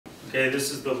Okay,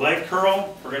 this is the leg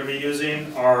curl. We're going to be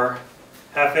using our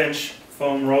 1/2-inch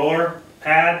foam roller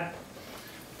pad,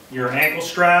 your ankle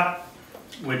strap,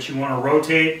 which you want to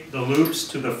rotate the loops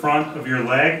to the front of your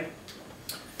leg.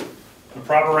 The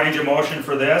proper range of motion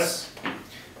for this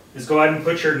is go ahead and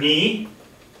put your knee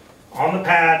on the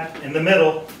pad in the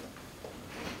middle.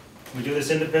 We do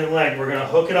this independent leg. We're going to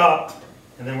hook it up,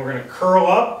 and then we're going to curl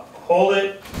up, hold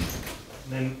it,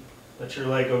 and then let your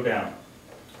leg go down.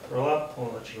 Curl up,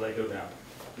 hold, let your leg go down.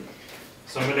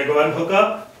 So I'm going to go ahead and hook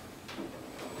up.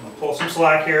 I'm going to pull some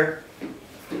slack here.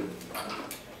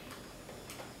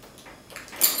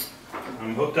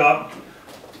 I'm hooked up.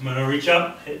 I'm going to reach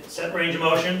up, hit set range of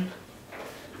motion.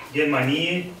 Again, my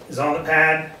knee is on the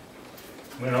pad.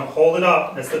 I'm going to hold it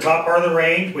up. That's the top part of the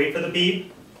range. Wait for the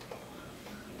beep.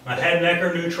 My head and neck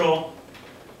are neutral.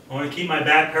 I want to keep my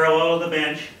back parallel to the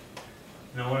bench.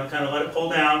 And I want to kind of let it pull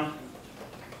down.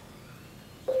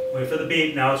 Wait for the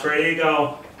beep. Now it's ready to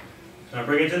go. So I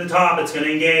bring it to the top. It's going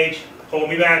to engage. Hold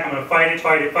me back. I'm going to fight it,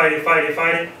 fight it, fight it, fight it,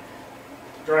 fight it.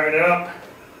 Driving it up.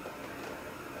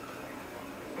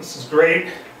 This is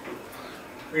great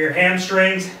for your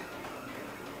hamstrings.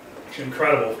 It's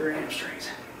incredible for your hamstrings.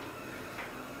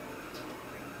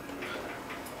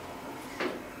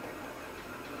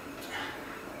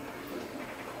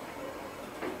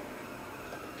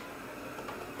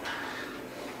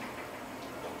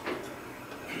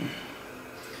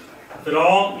 If at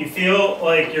all you feel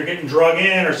like you're getting drug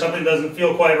in or something doesn't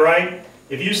feel quite right,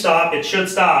 if you stop, it should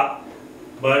stop.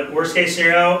 But worst case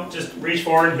scenario, just reach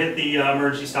forward and hit the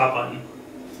emergency stop button.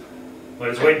 But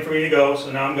it's waiting for me to go,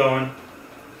 so now I'm going.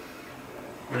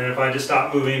 And then if I just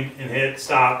stop moving and hit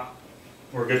stop,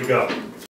 we're good to go.